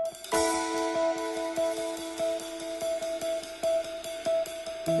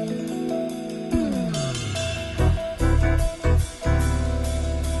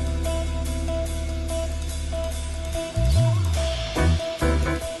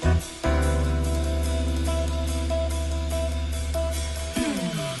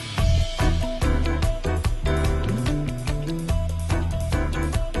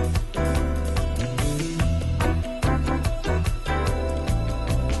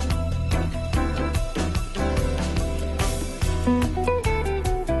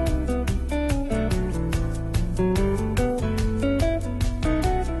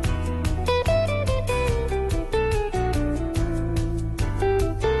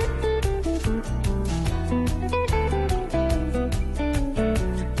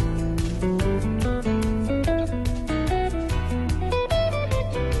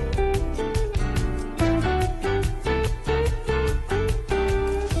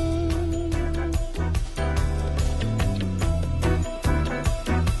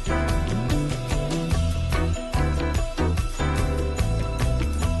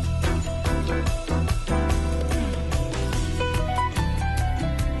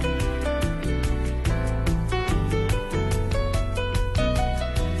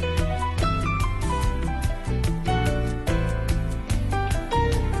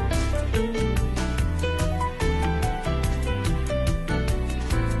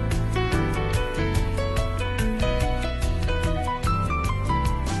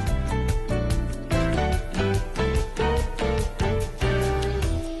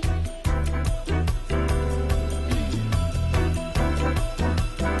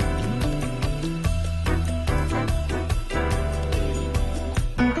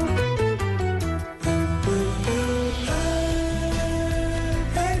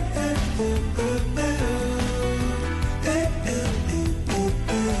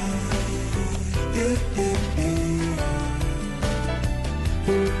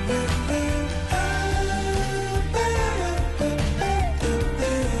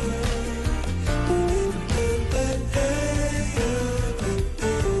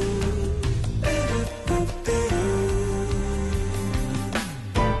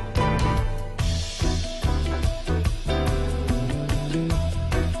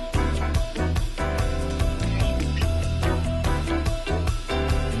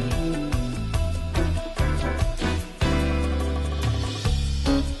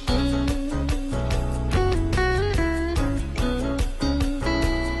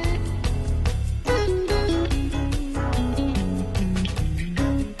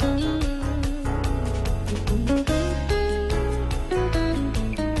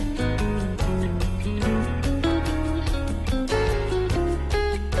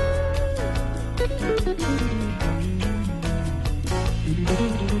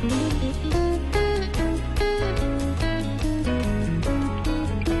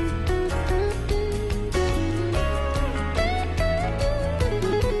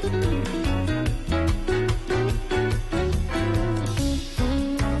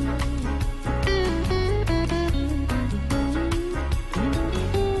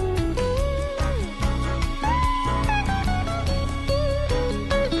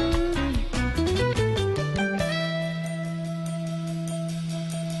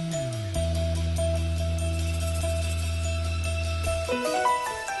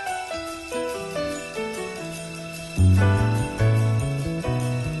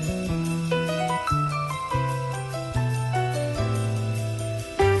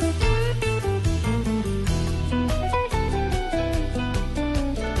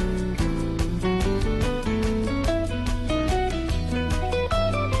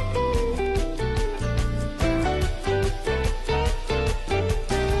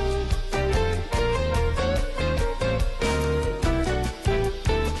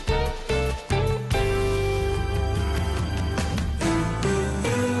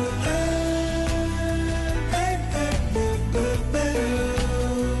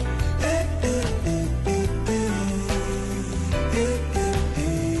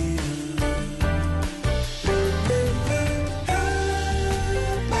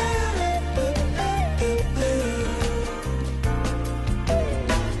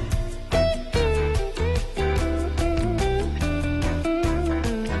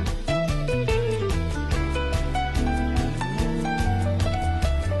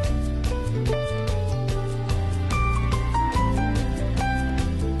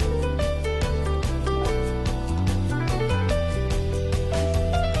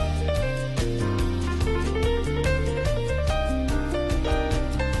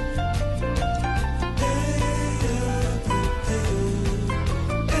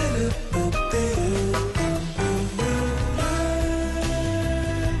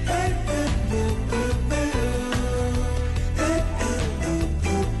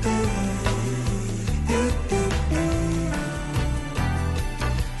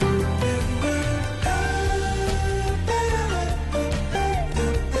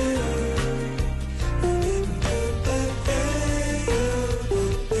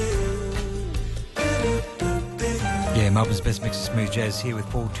 Melbourne's best mix of smooth jazz here with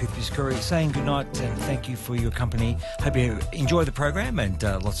Paul Toothpiece Curry, saying goodnight and thank you for your company. Hope you enjoy the program and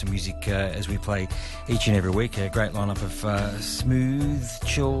lots of music as we play each and every week. A great lineup of smooth,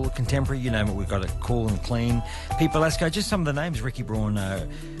 chill, contemporary, you name it, we've got it, cool and clean. Pete Velasco, just some of the names, Ricky Braun,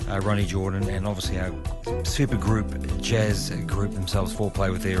 Ronnie Jordan, and obviously our super group, jazz group themselves,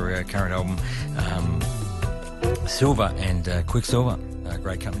 Foreplay with their current album, Silver and Quicksilver.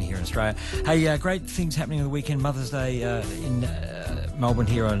 Great company here in Australia. Hey, great things happening on the weekend. Mother's Day in Melbourne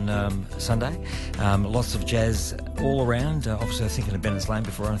here on Sunday. Lots of jazz all around. Obviously, I was thinking of Bennett's Lane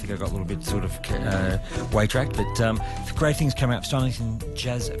before. I think I got a little bit sort of way-tracked. But great things coming up. Stonington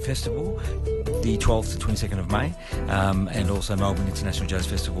Jazz Festival, the 12th to 22nd of May. And also Melbourne International Jazz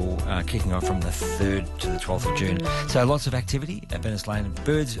Festival kicking off from the 3rd to the 12th of June. So lots of activity at Bennett's Lane.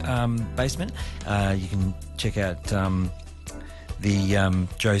 Birds Basement. You can check out... the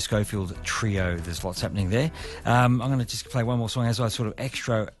Joe Schofield Trio. There's lots happening there. I'm going to just play one more song as I sort of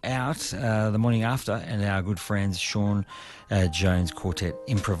extra out the morning after, and our good friends Sean Jones Quartet,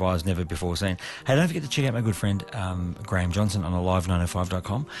 Improvised Never Before Seen. Hey, don't forget to check out my good friend Graham Johnson on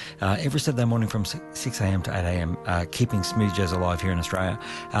alive905.com. Every Saturday morning from 6am to 8am, keeping smooth jazz alive here in Australia.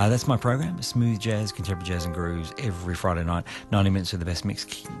 That's my program, Smooth Jazz, Contemporary Jazz and Grooves, every Friday night, 90 minutes of the best mix.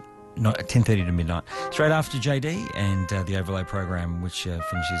 10:30 to midnight, straight after JD and the Overlay program, which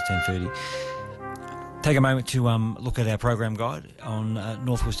finishes 10:30. Take a moment to look at our program guide on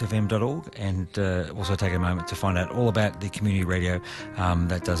northwestfm.org, and also take a moment to find out all about the community radio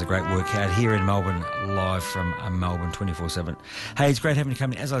that does a great work out here in Melbourne, live from Melbourne 24/7. Hey, it's great having you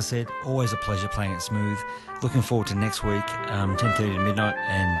come in. As I said, always a pleasure playing it smooth. Looking forward to next week, 10:30 to midnight,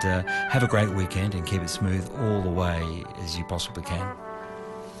 and have a great weekend and keep it smooth all the way as you possibly can.